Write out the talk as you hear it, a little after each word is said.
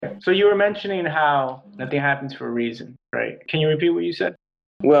So you were mentioning how nothing happens for a reason, right? Can you repeat what you said?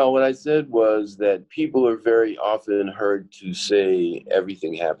 Well, what I said was that people are very often heard to say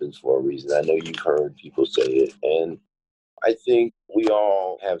everything happens for a reason. I know you've heard people say it, and I think we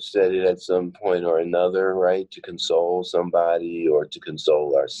all have said it at some point or another, right? To console somebody or to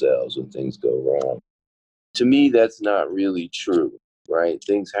console ourselves when things go wrong. To me, that's not really true, right?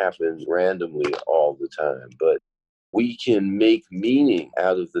 Things happen randomly all the time, but we can make meaning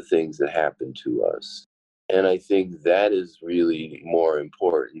out of the things that happen to us. And I think that is really more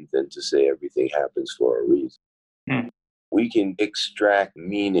important than to say everything happens for a reason. Hmm. We can extract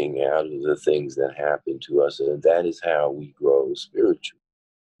meaning out of the things that happen to us, and that is how we grow spiritually.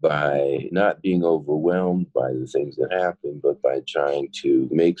 By not being overwhelmed by the things that happen, but by trying to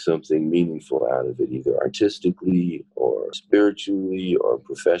make something meaningful out of it, either artistically or spiritually or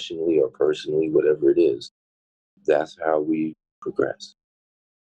professionally or personally, whatever it is. That's how we progress.